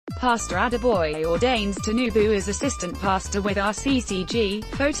Pastor Adeboye ordains Tinubu as assistant pastor with RCCG.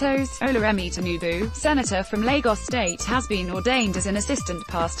 Photos. Oluremi Tinubu, senator from Lagos State, has been ordained as an assistant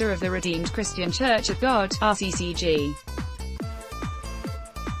pastor of the Redeemed Christian Church of God, RCCG.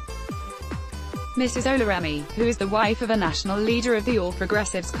 Mrs. Oluremi, who is the wife of a national leader of the All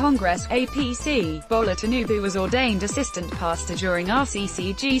Progressives Congress (APC), Bola Tinubu, was ordained assistant pastor during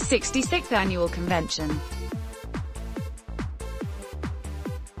RCCG's 66th annual convention.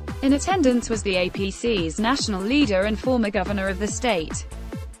 In attendance was the APC's national leader and former governor of the state.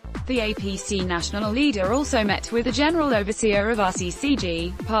 The APC national leader also met with the general overseer of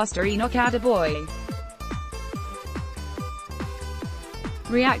RCCG, Pastor Adeboye.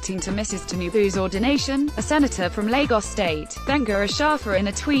 Reacting to Mrs. Tinubu's ordination, a senator from Lagos State, Benga Ashafa, in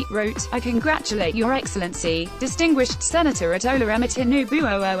a tweet wrote, "I congratulate Your Excellency, distinguished Senator Oluremi Tinubu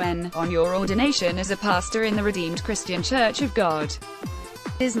OON, on your ordination as a pastor in the Redeemed Christian Church of God.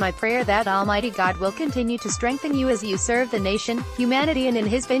 It is my prayer that Almighty God will continue to strengthen you as you serve the nation, humanity, and in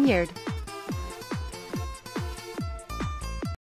His vineyard.